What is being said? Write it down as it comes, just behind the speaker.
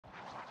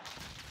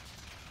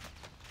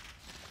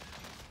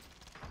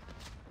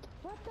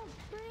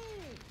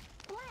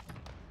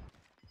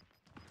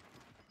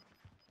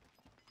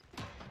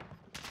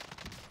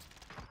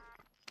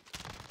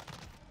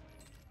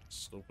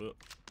Stupid.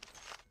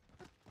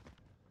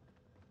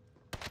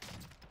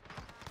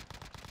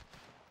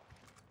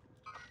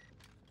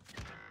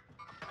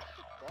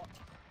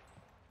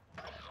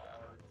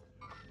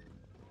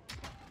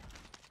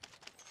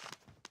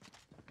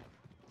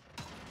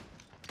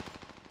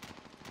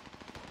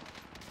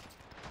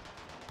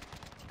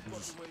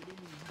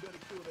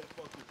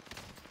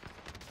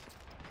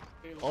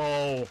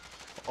 Oh,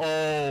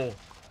 oh,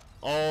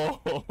 oh.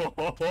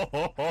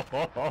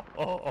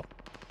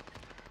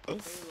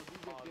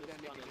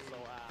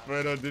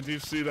 Fredo, did you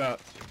see that?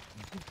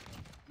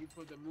 You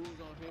put the moves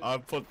on him. I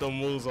put the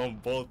moves on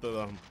both of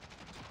them.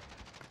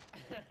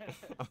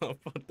 I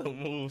put the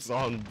moves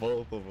on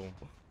both of them.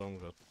 I'm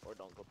good. Or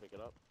don't go pick it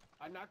up.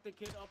 I knocked the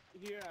kid up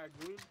here at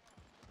green.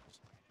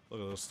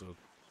 Look at this dude.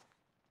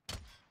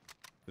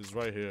 He's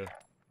right here.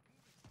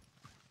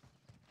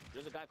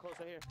 There's a guy close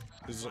right here.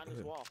 He's behind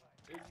this wall.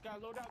 They just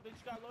got loadout. They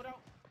just got loadout.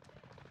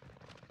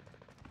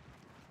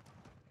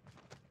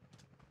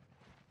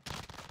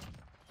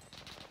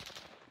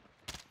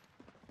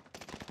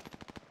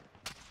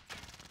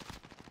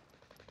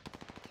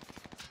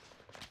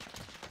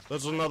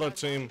 There's another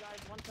team.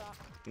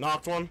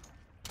 Knocked one.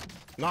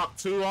 Knocked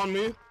two on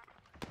me.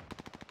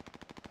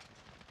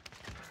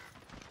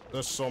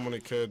 There's so many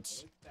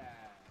kids.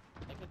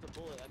 I get the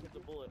bullet. I get the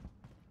bullet.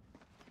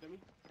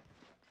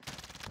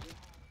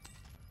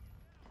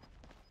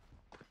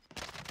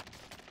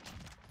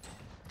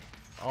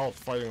 I was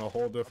fighting a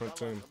whole different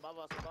team. Above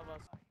us, above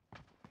us.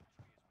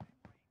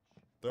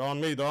 They're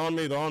on me. They're on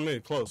me. They're on me.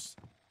 Close.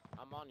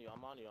 I'm on you.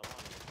 I'm on you. I'm on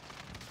you.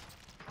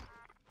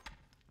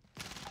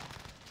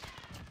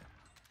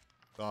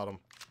 Got him.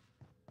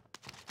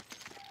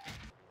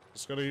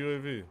 Let's go to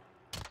UAV.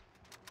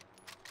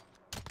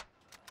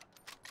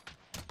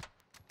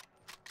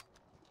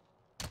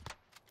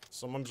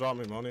 Someone drop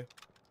me money.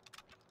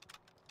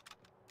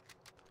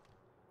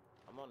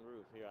 I'm on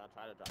roof here. I'll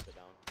try to drop it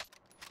down.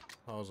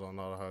 How's that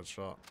not a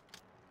headshot?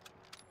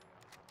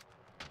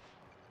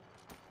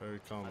 Here he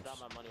comes. I dropped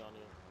my money on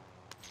you.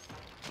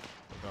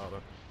 Got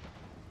it.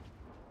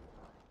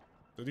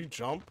 Did he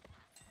jump?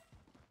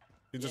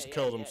 He just Yeah,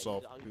 killed yeah,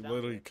 himself. he's He down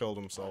literally here. killed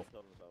himself. He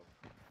killed himself.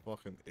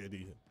 Fucking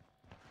idiot.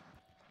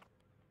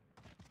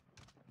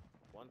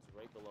 One's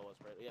right below us,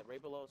 right? Yeah,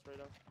 right below us, right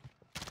up.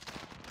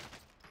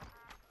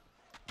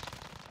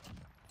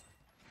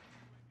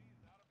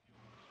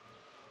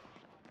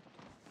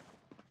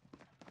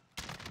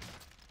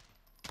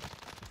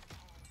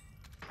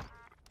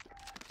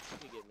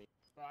 You get me.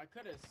 Bro, I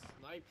could have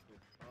sniped it,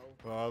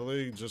 bro.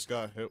 Ali just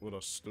got hit with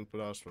a stupid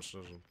ass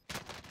precision.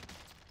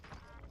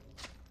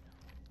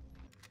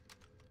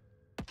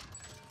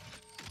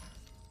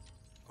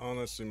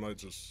 Honestly, might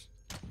just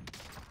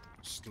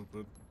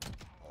stupid.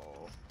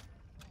 Oh,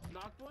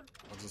 Knocked one?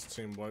 I just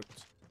team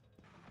wiped.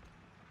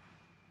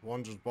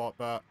 One just bought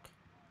back.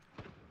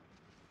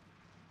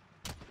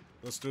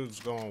 This dude's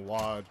going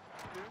wide.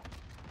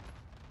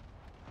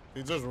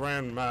 He just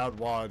ran mad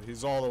wide.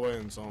 He's all the way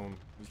in zone.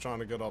 He's trying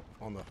to get up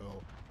on the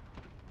hill.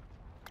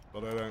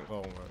 But it ain't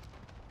going right.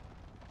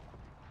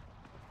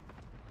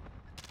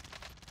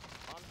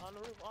 On the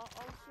roof. Oh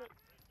shit.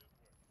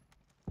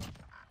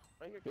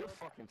 Right here, You're kid.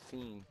 fucking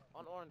fiend.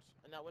 On orange,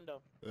 in that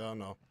window. Yeah, I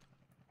know.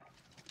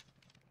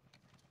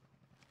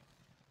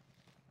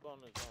 Go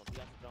on the zone. You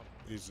got to jump.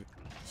 Easy.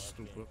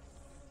 Stupid.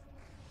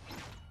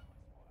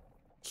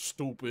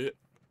 Stupid.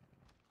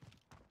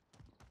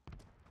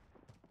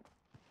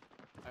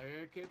 I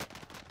hear a kid.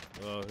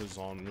 His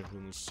on me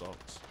and he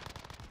sucks.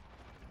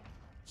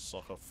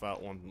 Suck a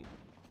fat one.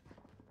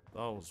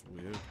 That was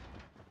weird.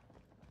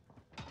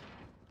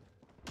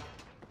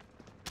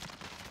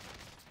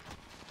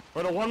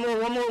 Wait, one more. Oh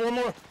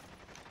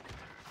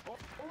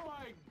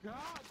my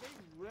god, they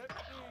ripped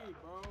me,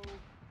 bro.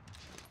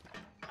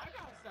 I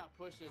gotta stop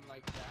pushing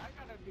like that. I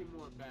gotta be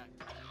more back.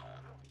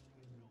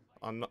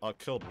 I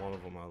killed one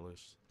of them at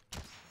least.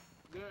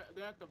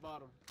 They're at the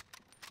bottom.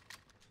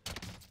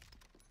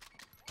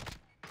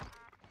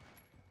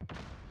 Oh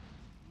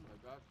my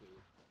god, dude.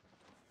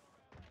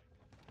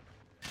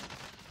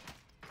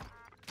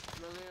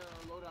 No,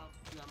 they load out.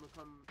 Yeah, I'm gonna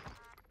come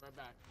right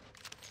back.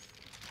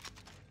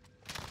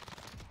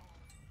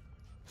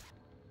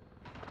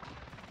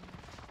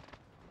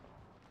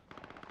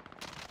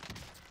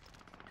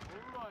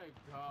 Oh my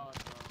god,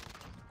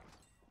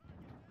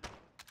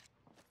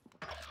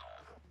 bro.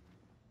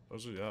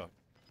 Where's he at?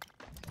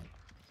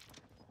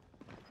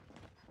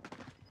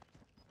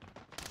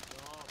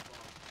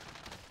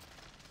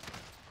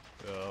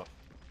 Yeah.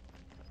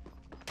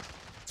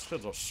 These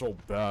kids are so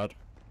bad.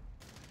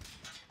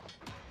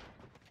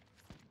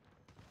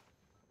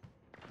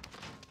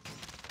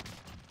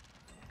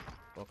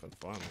 Fucking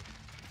finally.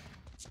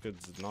 These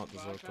kids did not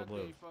deserve to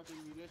live.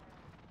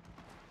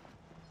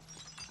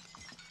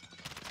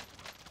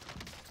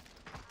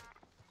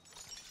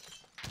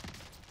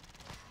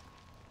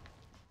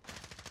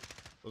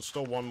 There's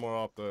still one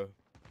more up there.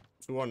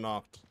 Two are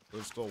knocked.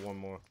 There's still one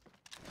more.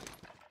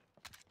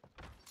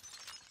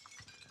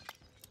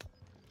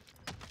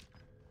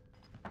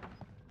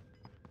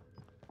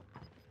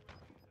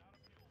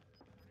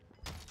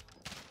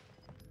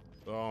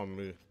 They're on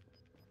me.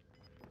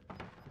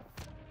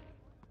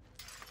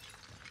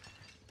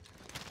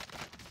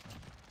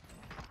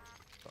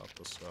 Got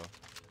this guy.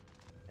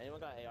 Anyone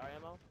got AR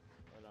ammo? Or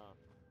no?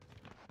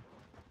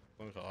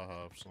 I think I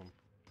have some.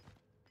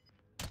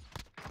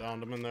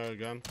 Downed him in there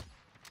again.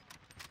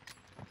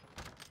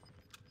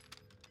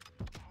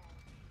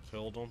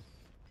 Killed him.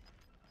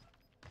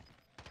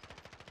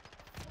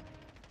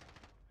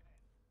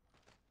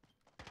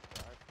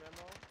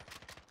 Ammo?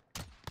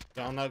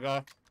 Down that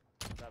guy.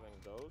 Grabbing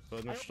ghosts.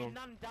 Finished him.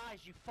 None dies,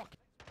 you fucking.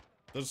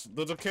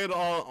 There's a kid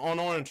on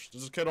orange.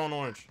 There's a kid on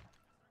orange.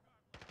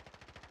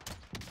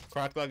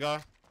 Crack that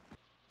guy.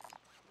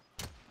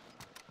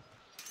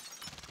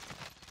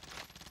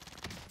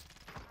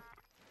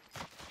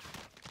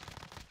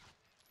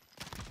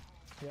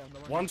 Yeah,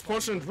 One's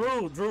pushing.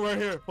 Drew right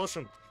here.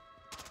 Pushing. Oh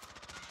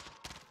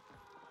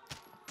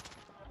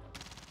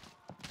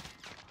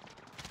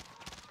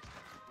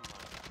my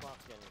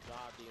fucking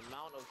god, the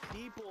amount of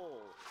people!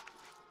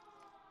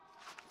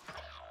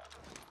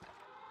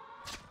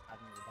 I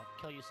don't know,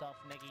 kill yourself,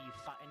 nigga, you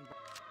fucking.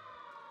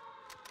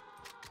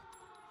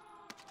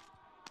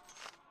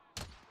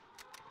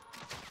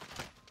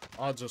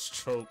 I just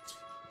choked.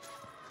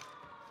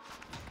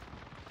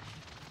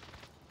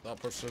 That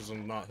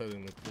precision not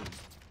hitting me, please.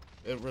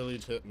 It really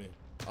hit me.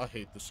 I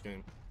hate this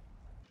game.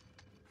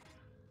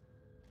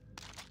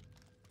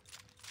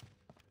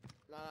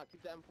 Nah,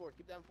 keep that M4,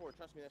 keep that M4.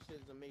 Trust me, that shit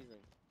is amazing.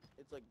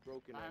 It's like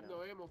broken right I have now.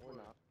 no ammo for Or it.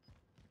 not.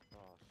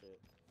 Oh shit.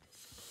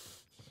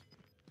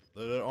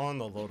 They're on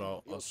the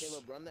loadout. Yo,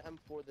 Caleb, run the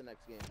M4 the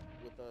next game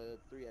with a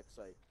 3x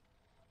sight.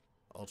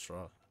 I'll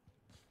try.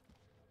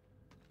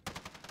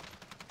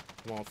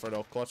 Come on,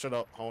 Fredo, clutch it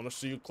up. I want to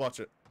see you clutch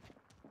it.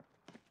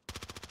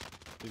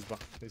 I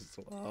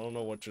don't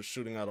know what you're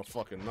shooting at a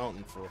fucking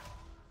mountain for.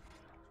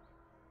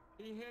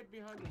 He hid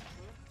behind the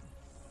cliff.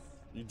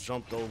 You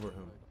jumped over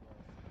him.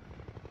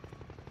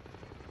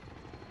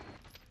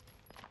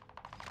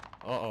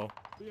 Uh-oh.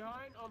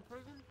 Behind on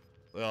prison.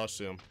 Yeah, I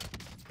see him.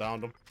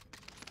 Downed him.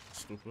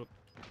 Stupid.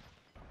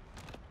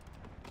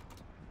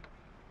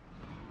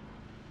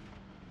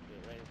 Yeah,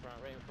 right in front,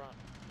 right in front.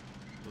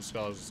 This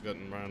guy's just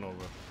getting ran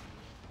over.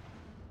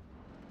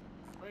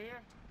 Right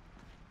here.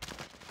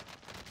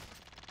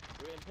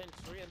 3 in pinch,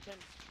 3 in pinch.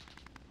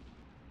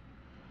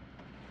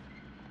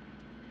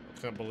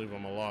 I can't believe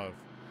I'm alive.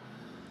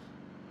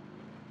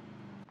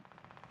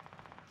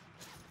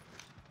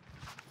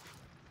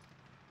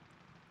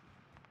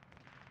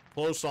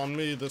 Close on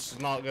me, this is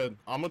not good.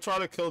 I'm gonna try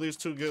to kill these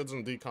two kids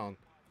in decon.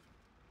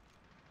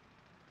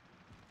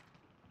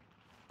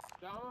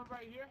 Down one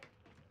right here.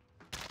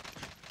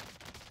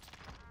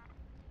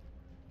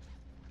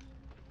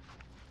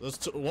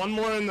 There's one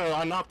more in there.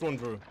 I knocked one,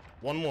 Drew.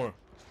 One more.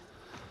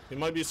 He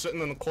might be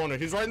sitting in the corner.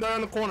 He's right there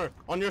in the corner,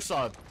 on your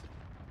side.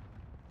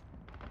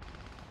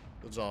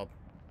 Good job.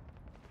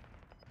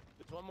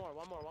 It's one more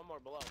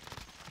below. What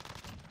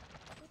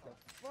the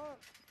fuck?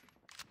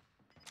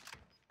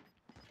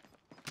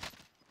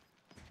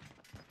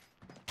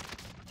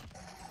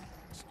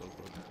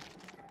 Stupid.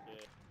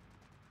 Yeah.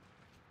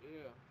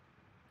 Yeah.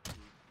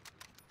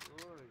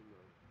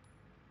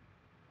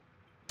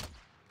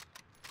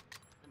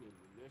 I need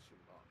munition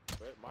box.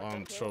 Right, mark I'm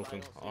them, Caleb.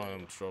 choking. I don't see I it.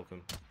 am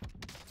choking.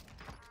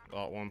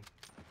 Got one.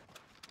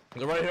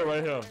 They're right here,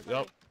 right here.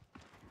 Yep.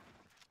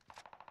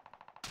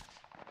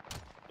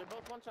 They're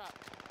both one shot.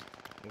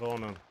 I'm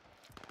going in. I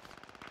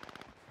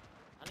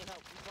need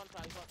help. He's one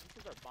shot.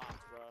 These are bots,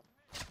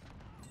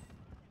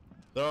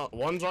 bro.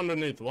 One's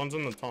underneath. One's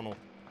in the tunnel.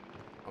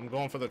 I'm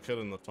going for the kid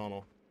in the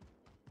tunnel.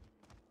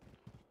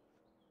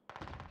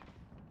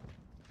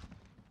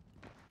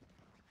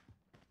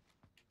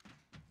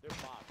 They're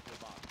bots.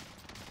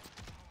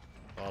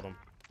 Got him.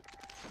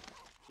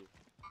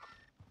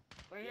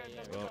 Right here.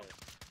 Yeah, check yeah, it yeah. out.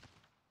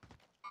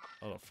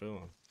 I had a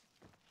feeling.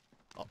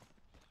 Oh.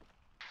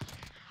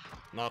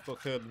 Knock the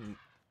kid.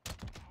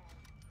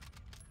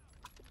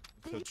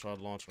 Kid tried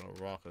launching a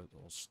rocket.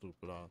 Oh,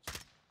 stupid ass.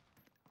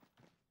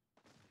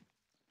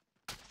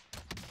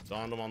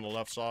 Downed him on the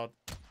left side.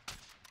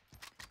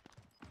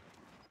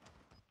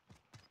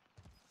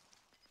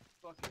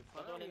 Fucking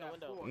Don't go in the finally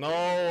window. got four.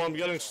 No,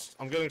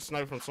 I'm getting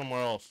sniped from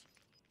somewhere else.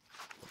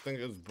 I think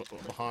it's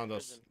behind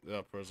us. Prison.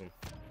 Yeah, prison.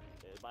 Yeah,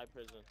 by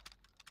prison.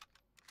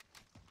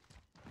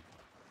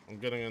 I'm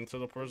getting into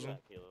the prison. Look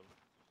at that, Caleb.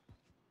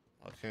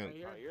 I can't. Right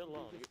here. Alright, you're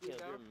alone. You You're, can see it Caleb,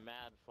 down? you're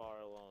mad far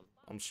alone.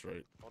 I'm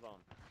straight. Hold on.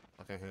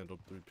 I can handle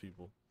 3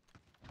 people.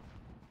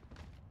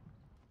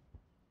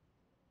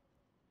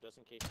 Just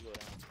in case you go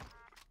down.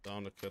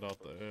 Down the kid out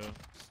the air.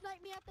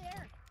 Snipe me out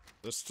there.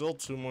 There's still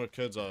 2 more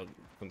kids at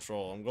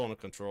control. I'm going to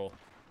control.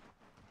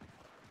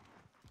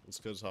 These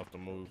kids have to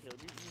move.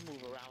 Caleb, you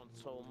move around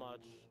so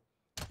much.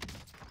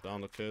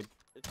 Down the kid.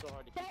 It's so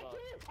hard to That keep up.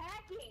 kid is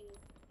hacking.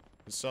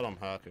 He said I'm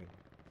hacking.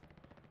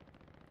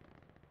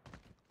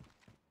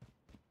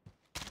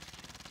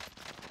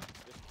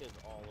 This kid's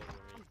all over me.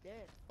 I'm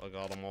dead. I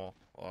got them all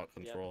at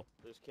control.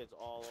 There's kids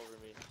all over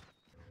me.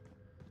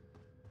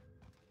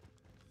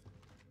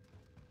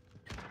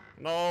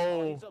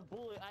 No! He's a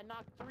bullet. I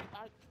knocked 3.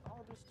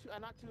 Oh, there's 2. I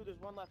knocked two. There's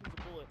one left. He's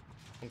a bullet.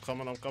 I'm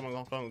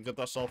coming. Get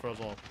that sulfur as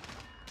well.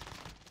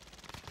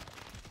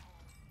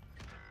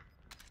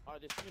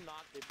 Alright, there's two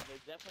knocked. They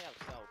definitely have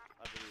self,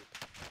 I believe.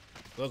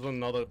 There's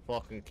another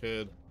fucking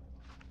kid.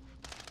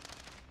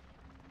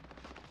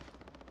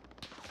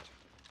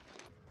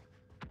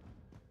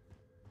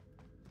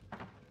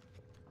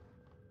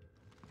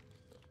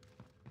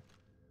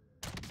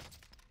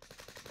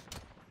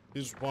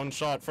 He's one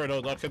shot,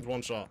 Fredo. That kid's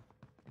one shot.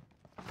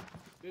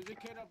 There's a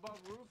kid above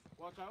roof.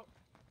 Watch out.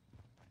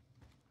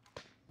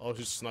 Oh,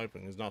 he's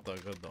sniping. He's not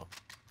that good though.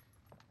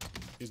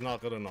 He's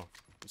not good enough.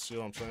 You see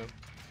what I'm saying?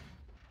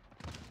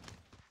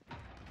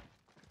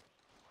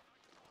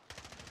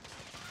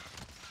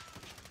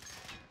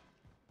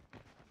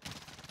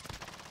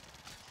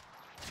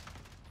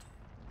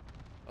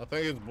 I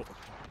think it's...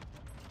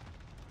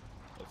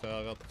 Okay,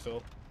 I got the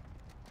kill.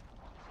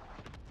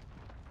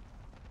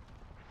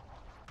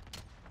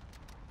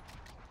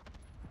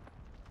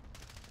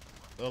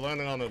 They're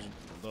landing on the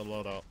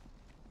loadout.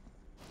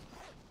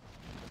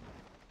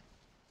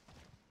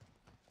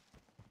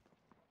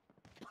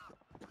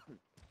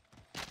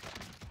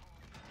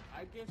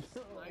 I get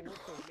sniped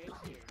from mid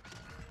here.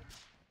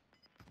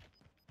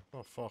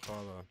 Oh fuck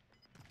are they?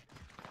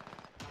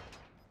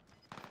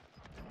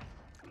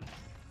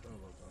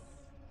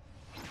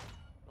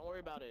 Don't worry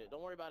about it.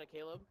 Don't worry about it,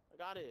 Caleb. I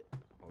got it.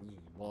 I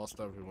lost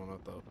everyone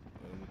at the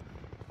end.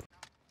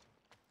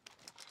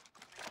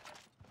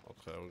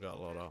 Okay, we got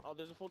loadout. Oh,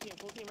 there's a full team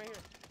right here.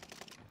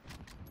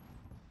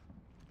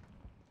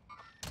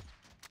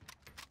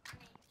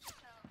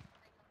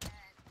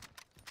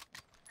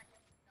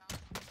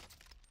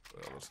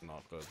 Yeah, that's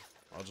not good.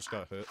 I just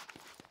got hit.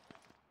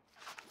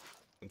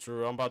 And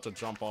Drew, I'm about to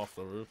jump off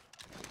the roof.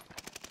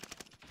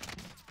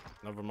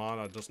 Never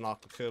mind, I just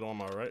knocked a kid on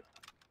my right.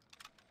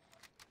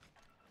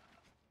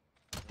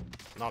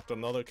 Knocked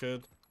another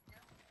kid.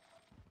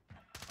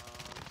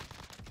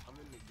 I'm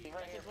in the game.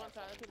 Right, kid's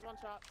one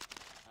shot.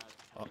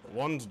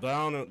 One's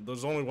down, and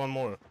there's only one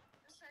more.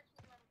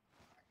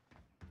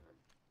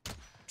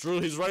 Drew,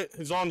 he's right.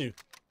 He's on you.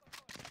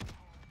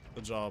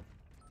 Good job.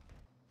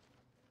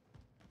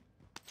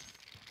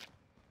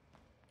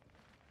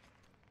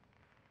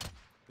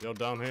 Yo,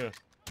 down here.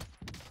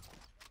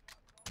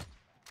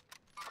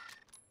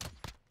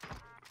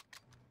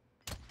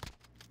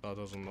 God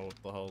doesn't know what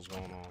the hell's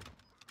going on.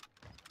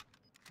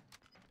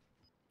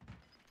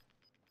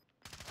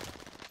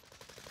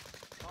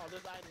 Oh,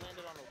 this guy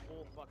landed on a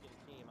full fucking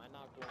team. I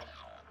knocked one.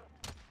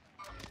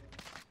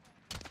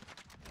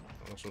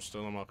 Unless we're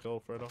stealing my kill,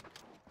 Fredo.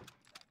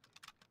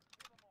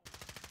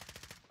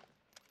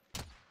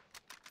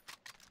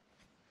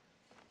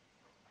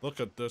 Look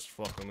at this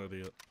fucking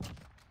idiot.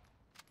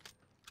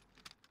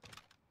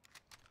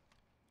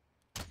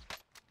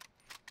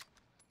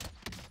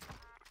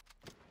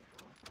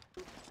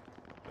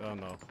 Yeah,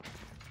 no.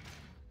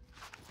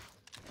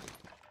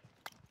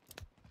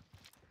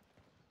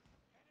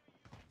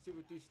 See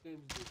what these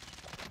stems do.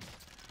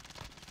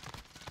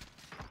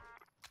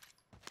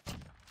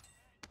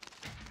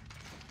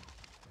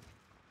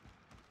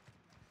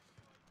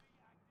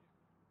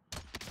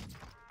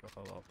 The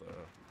hell out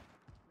there.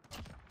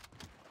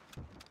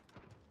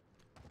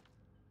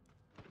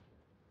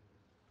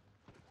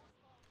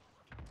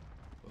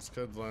 This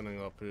kid's landing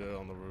up here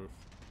on the roof.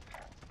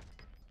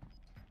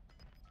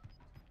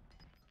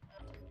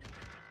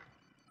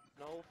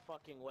 No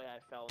fucking way I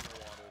fell in the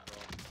water, bro.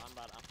 I'm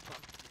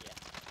yeah.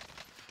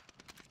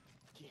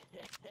 Yeah.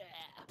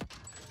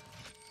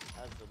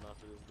 That's enough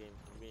of this game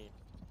for me.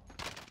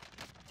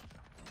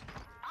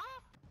 Ah!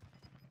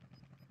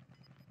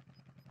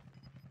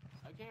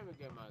 I can't even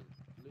get my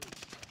loot.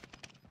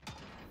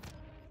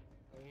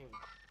 Right here.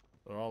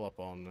 They're all up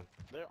on there.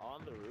 They're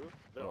on the roof?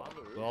 They're on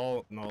the roof? They're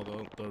all, no,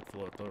 they're third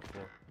floor. No,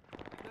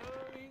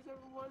 he's a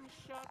one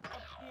shot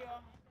up here.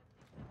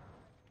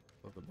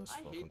 They're the best I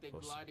fucking hate the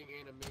pussy. gliding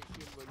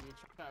animation when you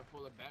try to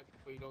pull it back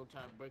before you don't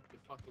try to break the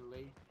fucking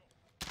leg.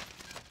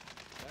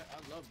 I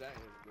love that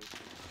animation.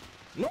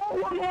 No,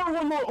 one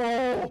more!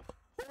 Oh!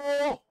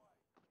 Oh!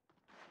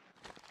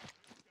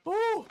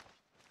 Oh!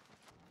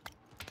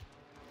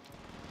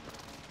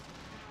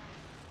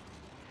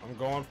 I'm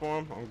going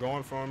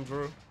for him,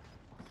 Drew.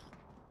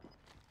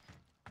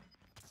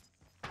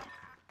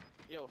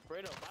 Yo,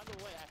 Fredo, by the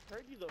way, I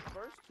heard you the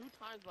first 2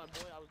 times, my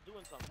boy. I was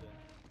doing something.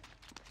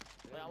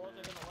 I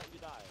wasn't gonna let you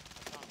die.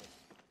 I promise.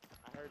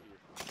 I heard you.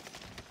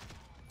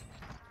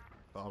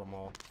 Got them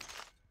all.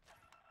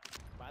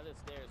 By the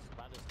stairs.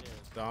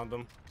 Downed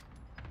them.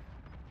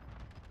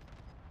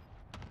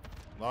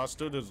 Last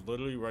dude is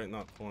literally right in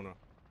that corner.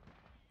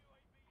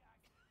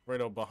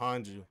 Fredo,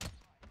 behind you.